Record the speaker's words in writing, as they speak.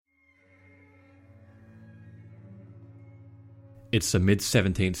It's the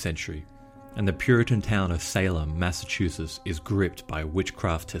mid-17th century, and the Puritan town of Salem, Massachusetts is gripped by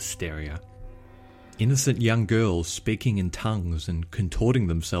witchcraft hysteria. Innocent young girls speaking in tongues and contorting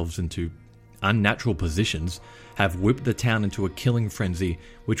themselves into unnatural positions have whipped the town into a killing frenzy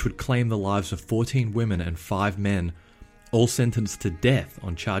which would claim the lives of 14 women and 5 men, all sentenced to death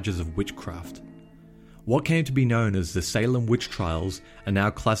on charges of witchcraft. What came to be known as the Salem witch trials are now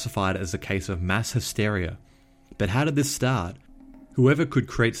classified as a case of mass hysteria. But how did this start? Whoever could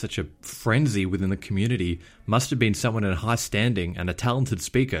create such a frenzy within the community must have been someone in high standing and a talented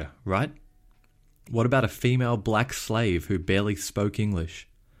speaker, right? What about a female black slave who barely spoke English?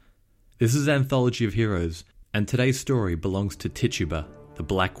 This is Anthology of Heroes, and today's story belongs to Tituba, the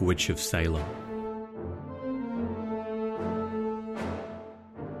Black Witch of Salem.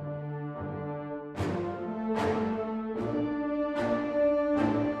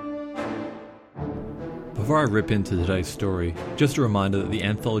 Before I rip into today's story, just a reminder that the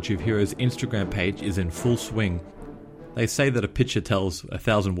Anthology of Heroes Instagram page is in full swing. They say that a picture tells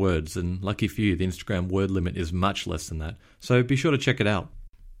 1,000 words, and lucky for you, the Instagram word limit is much less than that, so be sure to check it out.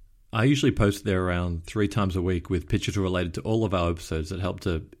 I usually post there around 3 times a week with pictures related to all of our episodes that help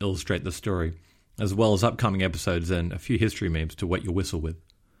to illustrate the story, as well as upcoming episodes and a few history memes to wet your whistle with.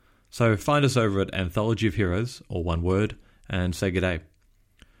 So find us over at Anthology of Heroes, or one word, and say good day.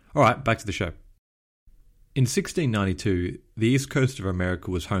 Alright, back to the show. In 1692, the east coast of America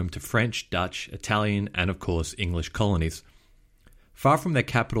was home to French, Dutch, Italian, and of course English colonies. Far from their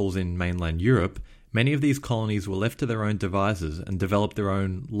capitals in mainland Europe, many of these colonies were left to their own devices and developed their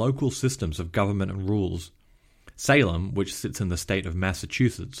own local systems of government and rules. Salem, which sits in the state of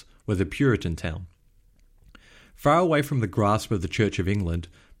Massachusetts, was a Puritan town. Far away from the grasp of the Church of England,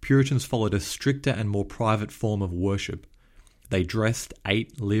 Puritans followed a stricter and more private form of worship. They dressed,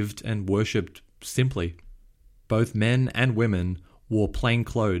 ate, lived, and worshipped simply. Both men and women wore plain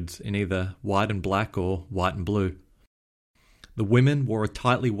clothes in either white and black or white and blue. The women wore a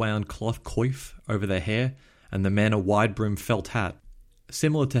tightly wound cloth coif over their hair, and the men a wide-brimmed felt hat,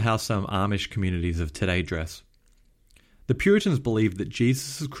 similar to how some Amish communities of today dress. The Puritans believed that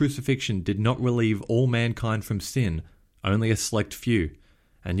Jesus' crucifixion did not relieve all mankind from sin, only a select few.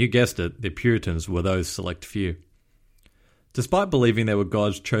 And you guessed it, the Puritans were those select few. Despite believing they were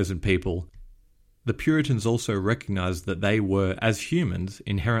God's chosen people, the Puritans also recognized that they were, as humans,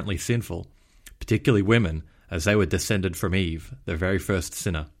 inherently sinful, particularly women, as they were descended from Eve, the very first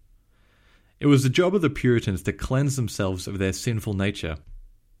sinner. It was the job of the Puritans to cleanse themselves of their sinful nature,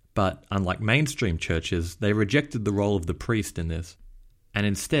 but unlike mainstream churches, they rejected the role of the priest in this, and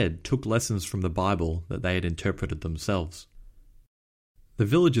instead took lessons from the Bible that they had interpreted themselves. The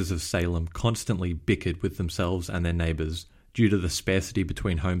villagers of Salem constantly bickered with themselves and their neighbours due to the scarcity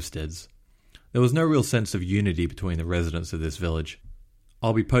between homesteads. There was no real sense of unity between the residents of this village.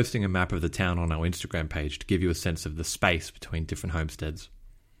 I'll be posting a map of the town on our Instagram page to give you a sense of the space between different homesteads.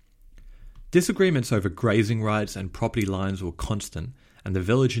 Disagreements over grazing rights and property lines were constant, and the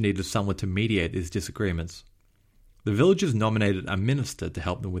village needed someone to mediate these disagreements. The villagers nominated a minister to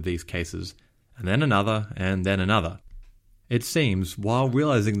help them with these cases, and then another, and then another. It seems, while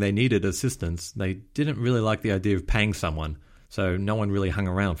realizing they needed assistance, they didn't really like the idea of paying someone, so no one really hung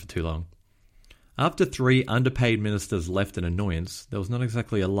around for too long. After 3 underpaid ministers left an annoyance, there was not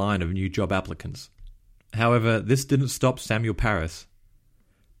exactly a line of new job applicants. However, this didn't stop Samuel Parris.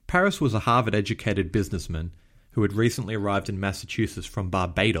 Parris was a Harvard-educated businessman who had recently arrived in Massachusetts from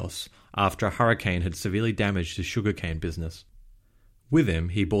Barbados after a hurricane had severely damaged his sugarcane business. With him,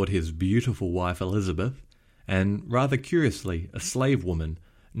 he brought his beautiful wife Elizabeth, and rather curiously, a slave woman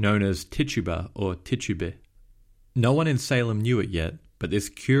known as Tituba or Tituba. No one in Salem knew it yet, but this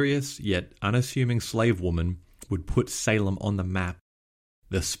curious yet unassuming slave woman would put Salem on the map,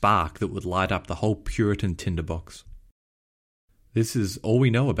 the spark that would light up the whole Puritan tinderbox. This is all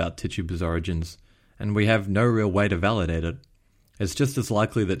we know about Tituba's origins, and we have no real way to validate it. It's just as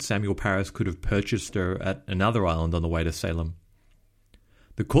likely that Samuel Parris could have purchased her at another island on the way to Salem.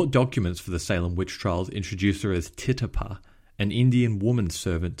 The court documents for the Salem witch trials introduce her as Tituba, an Indian woman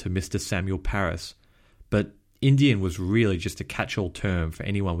servant to Mr. Samuel Parris, but Indian was really just a catch-all term for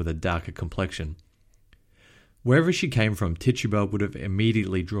anyone with a darker complexion. Wherever she came from, Tituba would have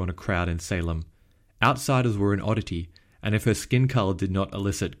immediately drawn a crowd in Salem. Outsiders were an oddity, and if her skin colour did not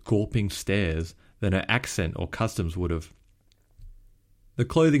elicit gawping stares, then her accent or customs would have. The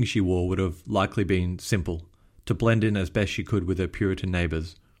clothing she wore would have likely been simple, to blend in as best she could with her Puritan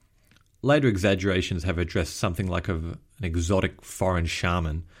neighbours. Later exaggerations have her dressed something like an exotic foreign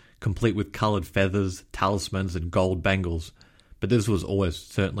shaman, complete with coloured feathers, talismans and gold bangles, but this was always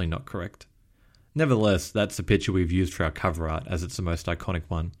certainly not correct. Nevertheless, that's the picture we've used for our cover art, as it's the most iconic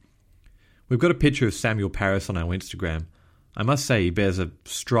one. We've got a picture of Samuel Paris on our Instagram. I must say he bears a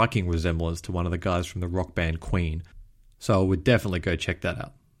striking resemblance to one of the guys from the rock band Queen, so I would definitely go check that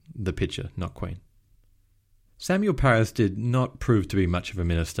out. The picture, not Queen. Samuel Paris did not prove to be much of a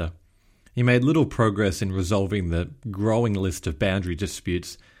minister. He made little progress in resolving the growing list of boundary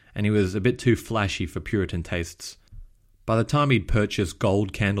disputes, and he was a bit too flashy for Puritan tastes. By the time he'd purchased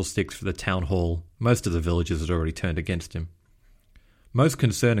gold candlesticks for the town hall, most of the villagers had already turned against him. Most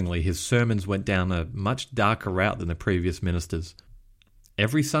concerningly, his sermons went down a much darker route than the previous ministers.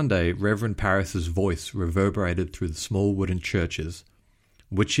 Every Sunday, Reverend Paris's voice reverberated through the small wooden churches.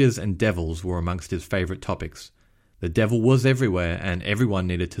 Witches and devils were amongst his favourite topics. The devil was everywhere, and everyone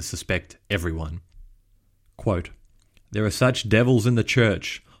needed to suspect everyone. Quote, "There are such devils in the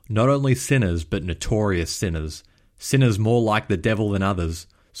church, not only sinners, but notorious sinners. Sinners more like the devil than others,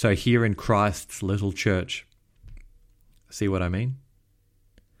 so here in Christ's little church." See what I mean?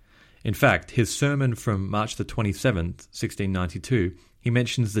 In fact, his sermon from March the 27th, 1692, he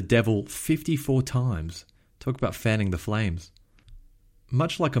mentions the devil 54 times. Talk about fanning the flames.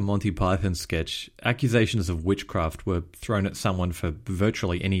 Much like a Monty Python sketch, accusations of witchcraft were thrown at someone for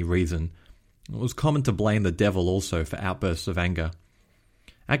virtually any reason. It was common to blame the devil also for outbursts of anger.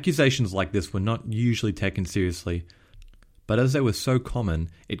 Accusations like this were not usually taken seriously, but as they were so common,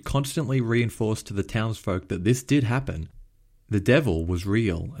 it constantly reinforced to the townsfolk that this did happen. The devil was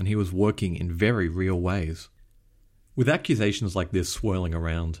real, and he was working in very real ways. With accusations like this swirling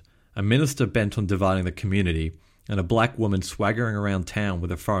around, a minister bent on dividing the community, and a black woman swaggering around town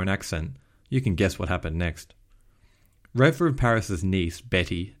with a foreign accent, you can guess what happened next. Reverend Paris's niece,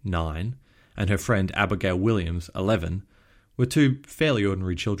 Betty, 9, and her friend Abigail Williams, 11, were two fairly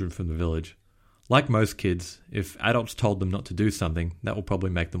ordinary children from the village. Like most kids, if adults told them not to do something, that will probably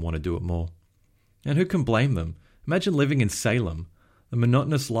make them want to do it more. And who can blame them? Imagine living in Salem, the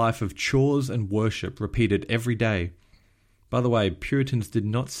monotonous life of chores and worship repeated every day. By the way, Puritans did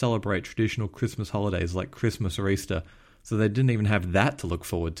not celebrate traditional Christmas holidays like Christmas or Easter, so they didn't even have that to look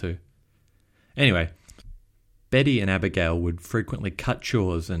forward to. Anyway, Betty and Abigail would frequently cut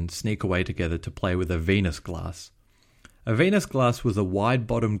chores and sneak away together to play with a Venus glass. A Venus glass was a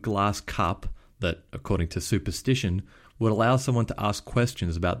wide-bottomed glass cup that, according to superstition, would allow someone to ask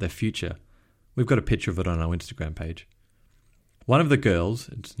questions about their future. We've got a picture of it on our Instagram page. One of the girls,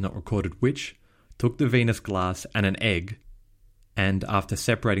 it's not recorded which, took the Venus glass and an egg, and after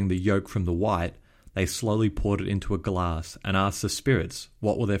separating the yolk from the white, they slowly poured it into a glass and asked the spirits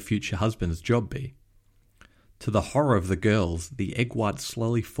what will their future husband's job be. To the horror of the girls, the egg white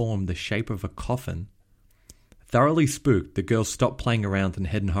slowly formed the shape of a coffin. Thoroughly spooked, the girls stopped playing around and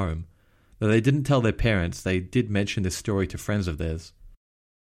heading home. Though they didn't tell their parents, they did mention this story to friends of theirs.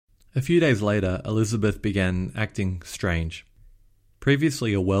 A few days later, Elizabeth began acting strange.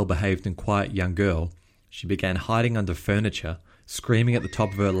 Previously a well-behaved and quiet young girl, she began hiding under furniture, screaming at the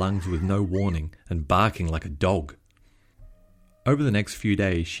top of her lungs with no warning, and barking like a dog. Over the next few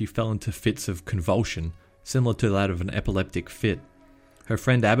days, she fell into fits of convulsion, similar to that of an epileptic fit. Her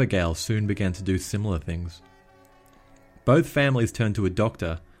friend Abigail soon began to do similar things. Both families turned to a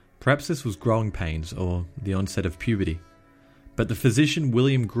doctor. Perhaps this was growing pains or the onset of puberty. But the physician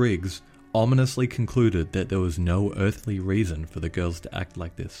William Griggs ominously concluded that there was no earthly reason for the girls to act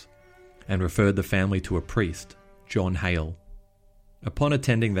like this, and referred the family to a priest, John Hale. Upon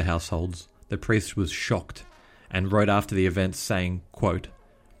attending the households, the priest was shocked and wrote after the events saying, quote,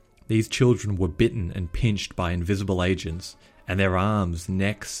 "These children were bitten and pinched by invisible agents, and their arms,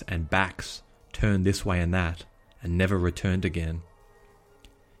 necks, and backs turned this way and that, and never returned again."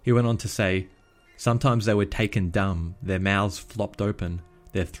 He went on to say, "Sometimes they were taken dumb, their mouths flopped open,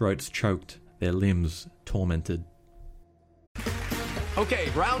 their throats choked, their limbs tormented." Okay,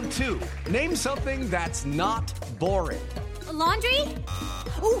 round 2. Name something that's not boring. A laundry?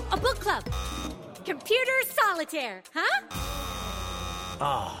 Ooh, a book club. Computer solitaire, huh?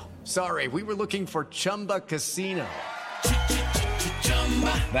 Ah, sorry, we were looking for Chumba Casino.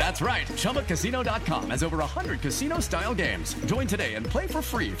 That's right, ChumbaCasino.com has over 100 casino-style games. Join today and play for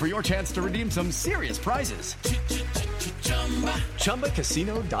free for your chance to redeem some serious prizes.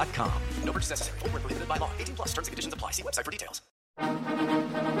 ChumbaCasino.com. No purchase necessary. Void where prohibited by law. 18 plus terms and conditions apply. See website for details.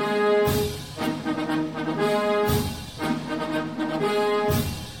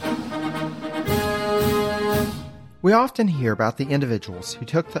 We often hear about the individuals who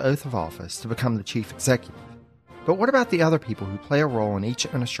took the oath of office to become the chief executive. But what about the other people who play a role in each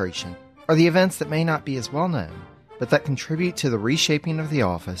administration, or the events that may not be as well known, but that contribute to the reshaping of the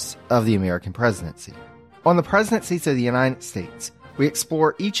office of the American presidency? On the Presidencies of the United States, We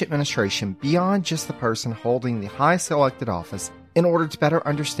explore each administration beyond just the person holding the highest elected office in order to better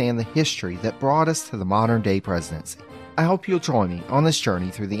understand the history that brought us to the modern-day presidency. I hope you'll join me on this journey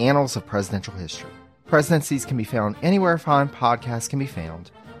through the annals of presidential history. Presidencies can be found anywhere fine podcasts can be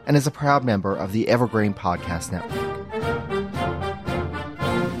found, and is a proud member of the Evergreen Podcast Network.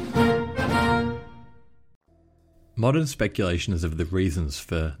 Modern speculations of the reasons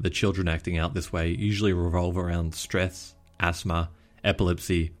for the children acting out this way usually revolve around stress, asthma,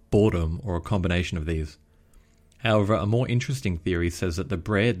 epilepsy, boredom, or a combination of these. However, a more interesting theory says that the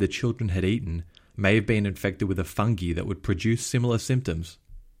bread the children had eaten may have been infected with a fungi that would produce similar symptoms.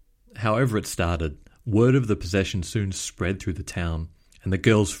 However it started, word of the possession soon spread through the town, and the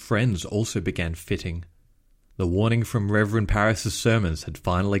girls' friends also began fitting. The warning from Reverend Parris's sermons had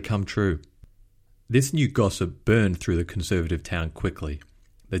finally come true. This new gossip burned through the conservative town quickly.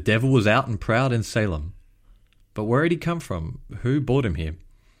 The devil was out and proud in Salem. But where had he come from? Who brought him here?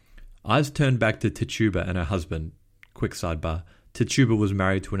 Eyes turned back to Tituba and her husband. Quick sidebar. Tituba was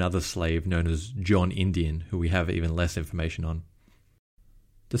married to another slave known as John Indian, who we have even less information on.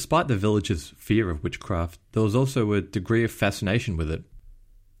 Despite the villagers' fear of witchcraft, there was also a degree of fascination with it.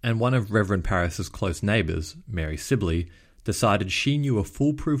 And one of Reverend Parris's close neighbours, Mary Sibley, decided she knew a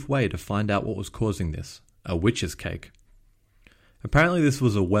foolproof way to find out what was causing this: a witch's cake. Apparently this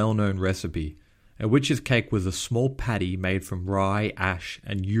was a well-known recipe. A witch's cake was a small patty made from rye, ash,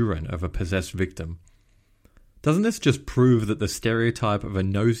 and urine of a possessed victim. Doesn't this just prove that the stereotype of a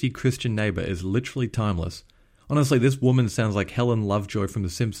nosy Christian neighbour is literally timeless? Honestly, this woman sounds like Helen Lovejoy from The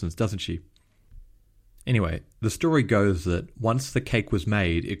Simpsons, doesn't she? Anyway, the story goes that once the cake was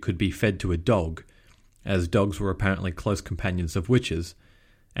made, it could be fed to a dog, as dogs were apparently close companions of witches,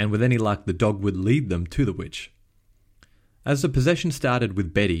 and with any luck the dog would lead them to the witch. As the possession started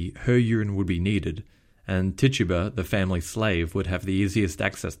with Betty, her urine would be needed, and Tituba, the family slave, would have the easiest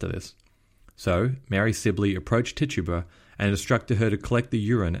access to this. So, Mary Sibley approached Tituba and instructed her to collect the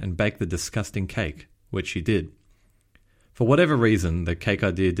urine and bake the disgusting cake, which she did. For whatever reason, the cake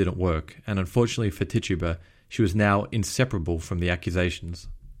idea didn't work, and unfortunately for Tituba, she was now inseparable from the accusations.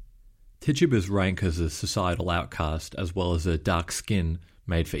 Tituba's rank as a societal outcast, as well as her dark skin,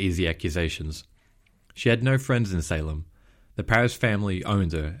 made for easy accusations. She had no friends in Salem. The Parris family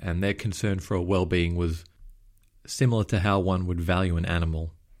owned her, and their concern for her well-being was similar to how one would value an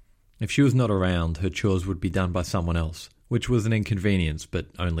animal. If she was not around, her chores would be done by someone else, which was an inconvenience, but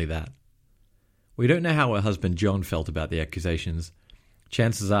only that. We don't know how her husband John felt about the accusations.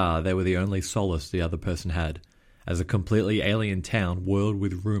 Chances are they were the only solace the other person had, as a completely alien town whirled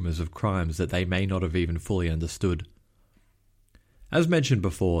with rumours of crimes that they may not have even fully understood. As mentioned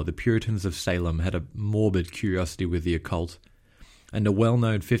before, the Puritans of Salem had a morbid curiosity with the occult, and a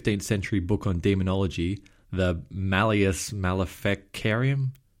well-known 15th century book on demonology, the Malleus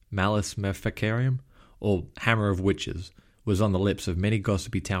Maleficarium, or Hammer of Witches, was on the lips of many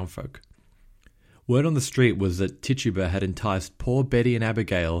gossipy townfolk. Word on the street was that Tituba had enticed poor Betty and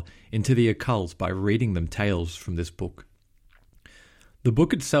Abigail into the occult by reading them tales from this book. The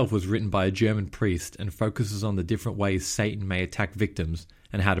book itself was written by a German priest and focuses on the different ways Satan may attack victims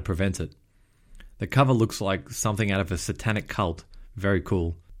and how to prevent it. The cover looks like something out of a satanic cult. Very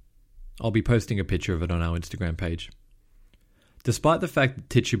cool. I'll be posting a picture of it on our Instagram page. Despite the fact that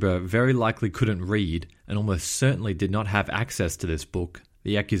Tituba very likely couldn't read and almost certainly did not have access to this book,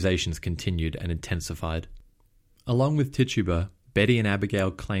 the accusations continued and intensified. Along with Tituba, Betty and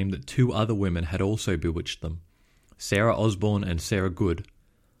Abigail claimed that two other women had also bewitched them, Sarah Osborne and Sarah Good.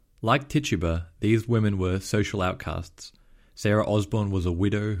 Like Tituba, these women were social outcasts. Sarah Osborne was a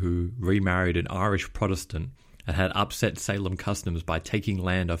widow who remarried an Irish Protestant and had upset Salem customs by taking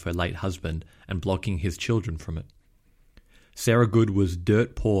land off her late husband and blocking his children from it. Sarah Good was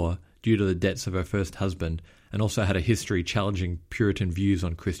dirt poor due to the debts of her first husband and also had a history challenging Puritan views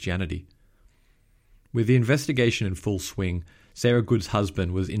on Christianity. With the investigation in full swing, Sarah Good's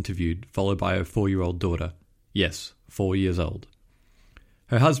husband was interviewed, followed by her 4-year-old daughter. Yes, 4 years old.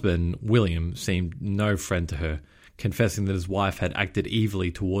 Her husband, William, seemed no friend to her, confessing that his wife had acted evilly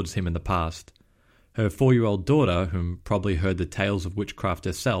towards him in the past. Her 4-year-old daughter, whom probably heard the tales of witchcraft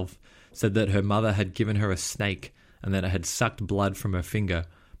herself, said that her mother had given her a snake and that it had sucked blood from her finger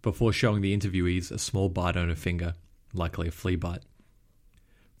before showing the interviewees a small bite on her finger, likely a flea bite.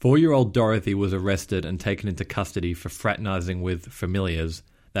 4-year-old Dorothy was arrested and taken into custody for fraternizing with familiars,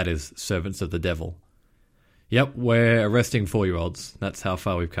 that is, servants of the devil. Yep, we're arresting 4-year-olds. That's how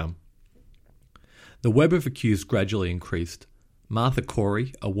far we've come. The web of accused gradually increased. Martha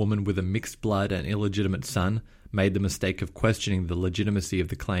Corey, a woman with a mixed blood and illegitimate son, made the mistake of questioning the legitimacy of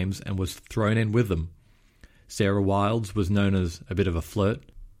the claims and was thrown in with them. Sarah Wilds was known as a bit of a flirt,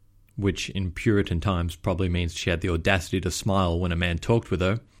 which in Puritan times probably means she had the audacity to smile when a man talked with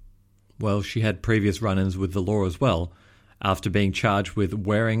her. Well, she had previous run-ins with the law as well, after being charged with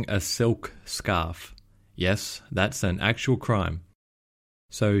wearing a silk scarf. Yes, that's an actual crime.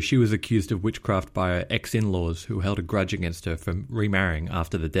 So she was accused of witchcraft by her ex-in-laws who held a grudge against her for remarrying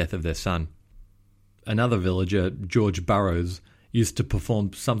after the death of their son. Another villager, George Burrows, used to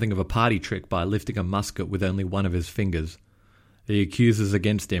perform something of a party trick by lifting a musket with only one of his fingers. The accusers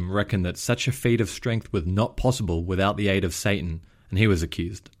against him reckoned that such a feat of strength was not possible without the aid of Satan, and he was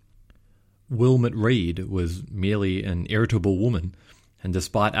accused. Wilmot Reed was merely an irritable woman, and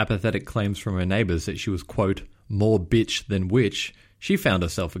despite apathetic claims from her neighbours that she was, quote, more bitch than witch, she found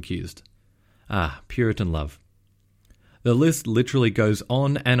herself accused. Ah, Puritan love. The list literally goes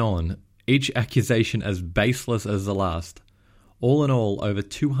on and on, each accusation as baseless as the last. All in all, over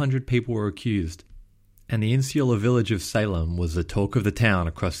 200 people were accused, and the insular village of Salem was the talk of the town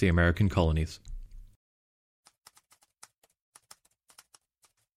across the American colonies.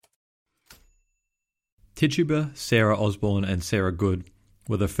 Tituba, Sarah Osborne and Sarah Good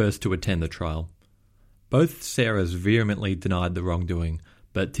were the first to attend the trial. Both Sarahs vehemently denied the wrongdoing,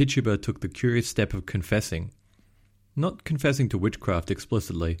 but Tituba took the curious step of confessing. Not confessing to witchcraft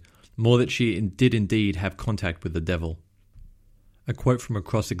explicitly, more that she did indeed have contact with the devil. A quote from a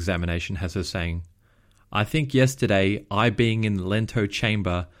cross-examination has her saying, "I think yesterday, I being in the Lento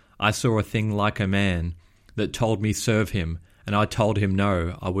chamber, I saw a thing like a man, that told me serve him, and I told him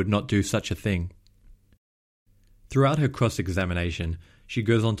no, I would not do such a thing." Throughout her cross-examination, she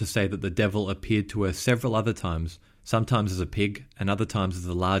goes on to say that the devil appeared to her several other times, sometimes as a pig and other times as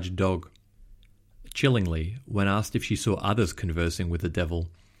a large dog. Chillingly, when asked if she saw others conversing with the devil,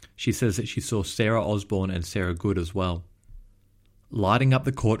 she says that she saw Sarah Osborne and Sarah Good as well. Lighting up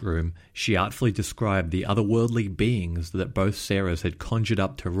the courtroom, she artfully described the otherworldly beings that both Sarahs had conjured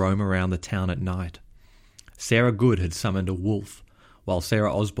up to roam around the town at night. Sarah Good had summoned a wolf, while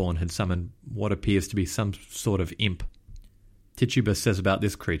Sarah Osborne had summoned what appears to be some sort of imp. Tituba says about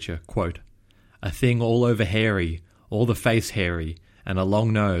this creature, quote, "A thing all over hairy, all the face hairy, and a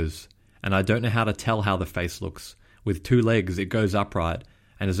long nose, and I don't know how to tell how the face looks. With 2 legs it goes upright,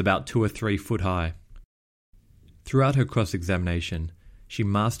 and is about 2 or 3 foot high." Throughout her cross-examination, she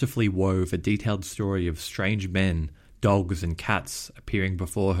masterfully wove a detailed story of strange men, dogs and cats appearing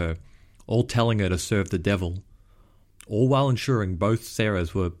before her, all telling her to serve the devil, all while ensuring both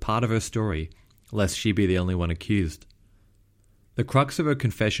Sarahs were part of her story, lest she be the only one accused. The crux of her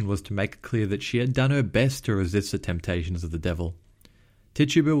confession was to make it clear that she had done her best to resist the temptations of the devil.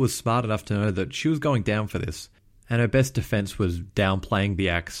 Tituba was smart enough to know that she was going down for this, and her best defense was downplaying the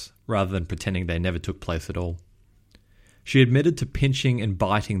acts rather than pretending they never took place at all. She admitted to pinching and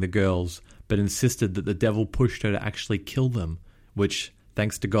biting the girls, but insisted that the devil pushed her to actually kill them, which,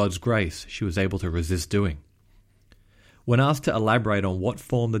 thanks to God's grace, she was able to resist doing. When asked to elaborate on what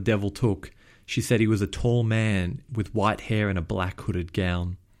form the devil took, she said he was a tall man with white hair and a black hooded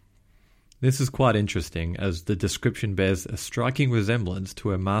gown. This is quite interesting, as the description bears a striking resemblance to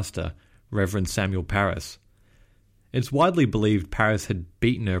her master, Reverend Samuel Parris. It's widely believed Parris had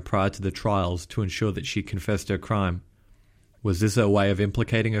beaten her prior to the trials to ensure that she confessed her crime. Was this a way of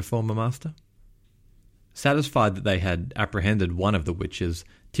implicating her former master? Satisfied that they had apprehended one of the witches,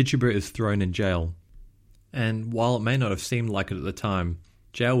 Tituba is thrown in jail. And while it may not have seemed like it at the time,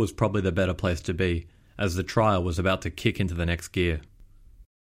 jail was probably the better place to be, as the trial was about to kick into the next gear.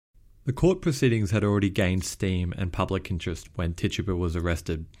 The court proceedings had already gained steam and public interest when Tituba was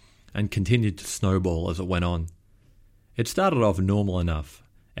arrested, and continued to snowball as it went on. It started off normal enough.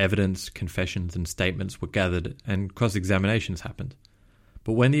 Evidence, confessions and statements were gathered, and cross-examinations happened.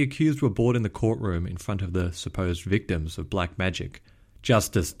 But when the accused were brought in the courtroom in front of the supposed victims of black magic,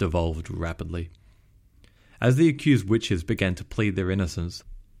 justice devolved rapidly. As the accused witches began to plead their innocence,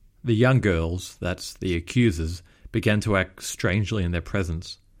 the young girls, that's the accusers, began to act strangely in their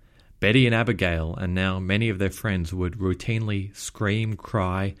presence. Betty and Abigail, and now many of their friends, would routinely scream,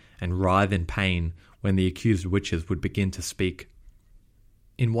 cry, and writhe in pain when the accused witches would begin to speak.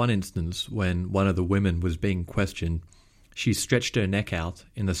 In one instance, when one of the women was being questioned, she stretched her neck out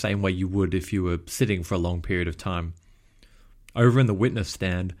in the same way you would if you were sitting for a long period of time. Over in the witness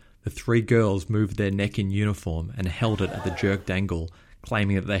stand, the 3 girls moved their neck in uniform and held it at the jerked angle,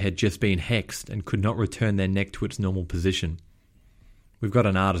 claiming that they had just been hexed and could not return their neck to its normal position. We've got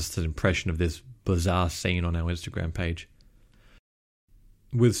an artist's impression of this bizarre scene on our Instagram page.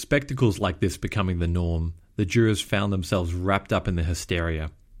 With spectacles like this becoming the norm, the jurors found themselves wrapped up in the hysteria.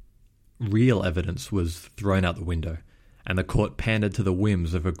 Real evidence was thrown out the window, and the court pandered to the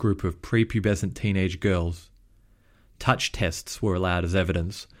whims of a group of prepubescent teenage girls. touch tests were allowed as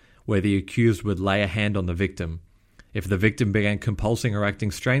evidence, where the accused would lay a hand on the victim. If the victim began compulsing or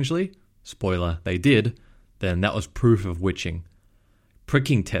acting strangely, spoiler, they did, then that was proof of witching.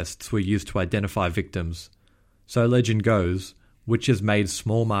 Pricking tests were used to identify victims. So legend goes, witches made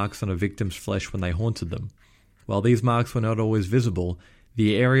small marks on a victim's flesh when they haunted them. While these marks were not always visible,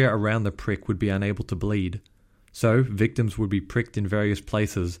 the area around the prick would be unable to bleed. So victims would be pricked in various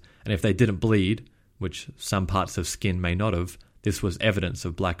places, and if they didn't bleed, which some parts of skin may not have, this was evidence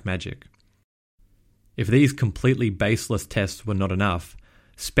of black magic. If these completely baseless tests were not enough,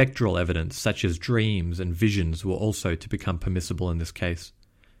 spectral evidence such as dreams and visions were also to become permissible in this case.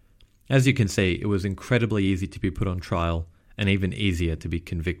 As you can see, it was incredibly easy to be put on trial, and even easier to be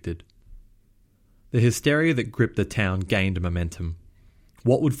convicted. The hysteria that gripped the town gained momentum.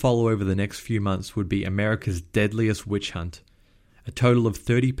 What would follow over the next few months would be America's deadliest witch hunt. A total of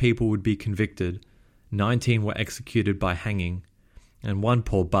 30 people would be convicted, 19 were executed by hanging, and one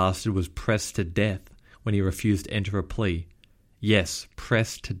poor bastard was pressed to death when he refused to enter a plea. Yes,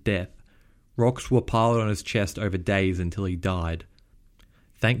 pressed to death. Rocks were piled on his chest over days until he died.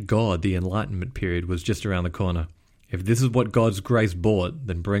 Thank God the Enlightenment period was just around the corner. If this is what God's grace brought,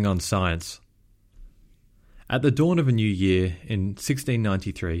 then bring on science. At the dawn of a new year, in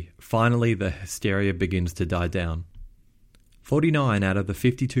 1693, finally the hysteria begins to die down. 49 out of the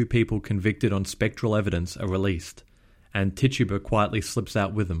 52 people convicted on spectral evidence are released, and Tituba quietly slips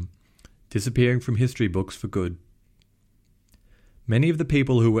out with them, disappearing from history books for good. Many of the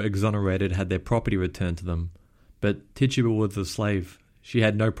people who were exonerated had their property returned to them, but Tituba was a slave. She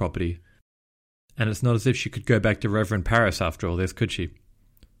had no property. And it's not as if she could go back to Reverend Paris after all this, could she?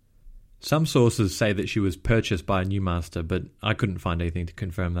 Some sources say that she was purchased by a new master, but I couldn't find anything to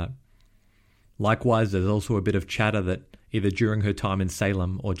confirm that. Likewise, there's also a bit of chatter that either during her time in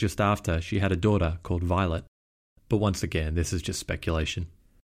Salem or just after, she had a daughter called Violet. But once again, this is just speculation.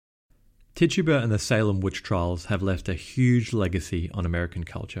 Tituba and the Salem witch trials have left a huge legacy on American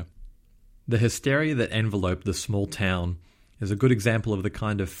culture. The hysteria that enveloped the small town is a good example of the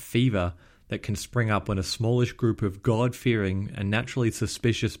kind of fever that can spring up when a smallish group of God-fearing and naturally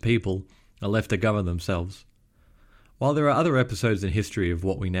suspicious people are left to govern themselves. While there are other episodes in history of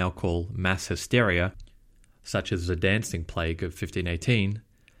what we now call mass hysteria, such as the dancing plague of 1518,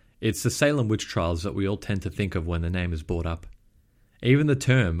 it's the Salem witch trials that we all tend to think of when the name is brought up. Even the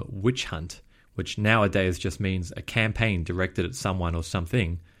term witch hunt, which nowadays just means a campaign directed at someone or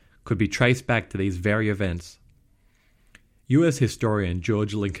something, could be traced back to these very events. US historian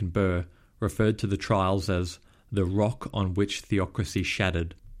George Lincoln Burr referred to the trials as the rock on which theocracy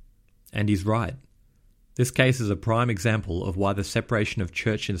shattered. And he's right. This case is a prime example of why the separation of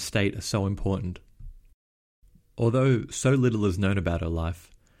church and state are so important. Although so little is known about her life,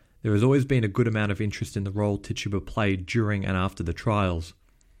 there has always been a good amount of interest in the role Tituba played during and after the trials.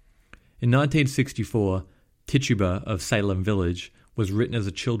 In 1964, Tituba of Salem Village was written as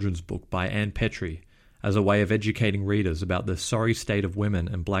a children's book by Anne Petrie, as a way of educating readers about the sorry state of women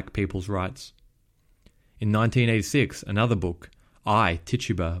and black people's rights. In 1986, another book, I,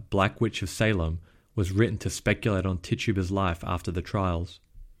 Tituba, Black Witch of Salem, was written to speculate on Tituba's life after the trials.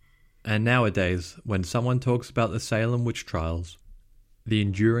 And nowadays, when someone talks about the Salem witch trials, the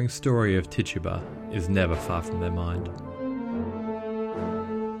enduring story of Tituba is never far from their mind.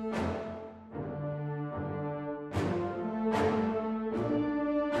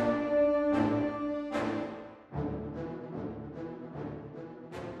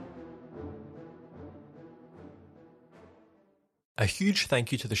 A huge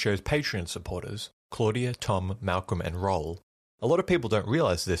thank you to the show's Patreon supporters, Claudia, Tom, Malcolm and Roll. A lot of people don't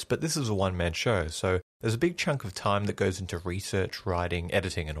realise this, but this is a one-man show, so there's a big chunk of time that goes into research, writing,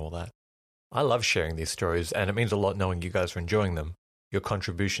 editing and all that. I love sharing these stories, and it means a lot knowing you guys are enjoying them. Your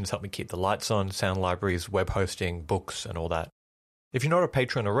contributions help me keep the lights on, sound libraries, web hosting, books and all that. If you're not a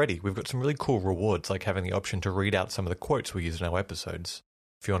patron already, we've got some really cool rewards, like having the option to read out some of the quotes we use in our episodes.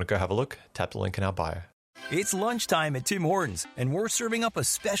 If you want to go have a look, tap the link in our bio. It's lunchtime at Tim Hortons, and we're serving up a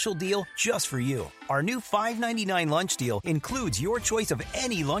special deal just for you. Our new $5.99 lunch deal includes your choice of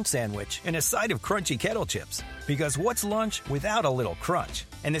any lunch sandwich and a side of crunchy kettle chips. Because what's lunch without a little crunch?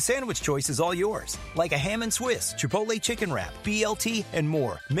 And the sandwich choice is all yours, like a ham and Swiss, Chipotle chicken wrap, BLT, and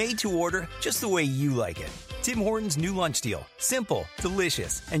more, made to order just the way you like it. Tim Hortons' new lunch deal. Simple,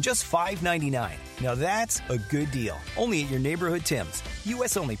 delicious, and just $5.99. Now that's a good deal. Only at your neighborhood Tim's.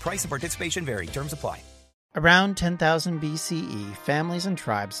 U.S. only. Price and participation vary. Terms apply. Around 10,000 BCE, families and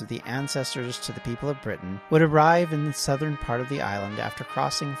tribes of the ancestors to the people of Britain would arrive in the southern part of the island after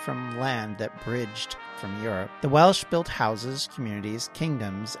crossing from land that bridged from Europe. The Welsh built houses, communities,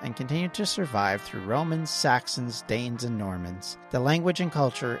 kingdoms, and continued to survive through Romans, Saxons, Danes, and Normans. The language and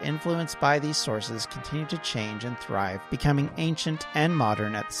culture influenced by these sources continued to change and thrive, becoming ancient and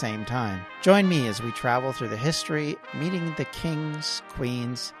modern at the same time. Join me as we travel through the history, meeting the kings,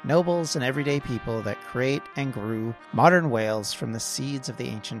 queens, nobles, and everyday people that create and grew modern Wales from the seeds of the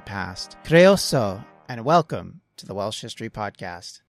ancient past. Croeso, and welcome to the Welsh History Podcast.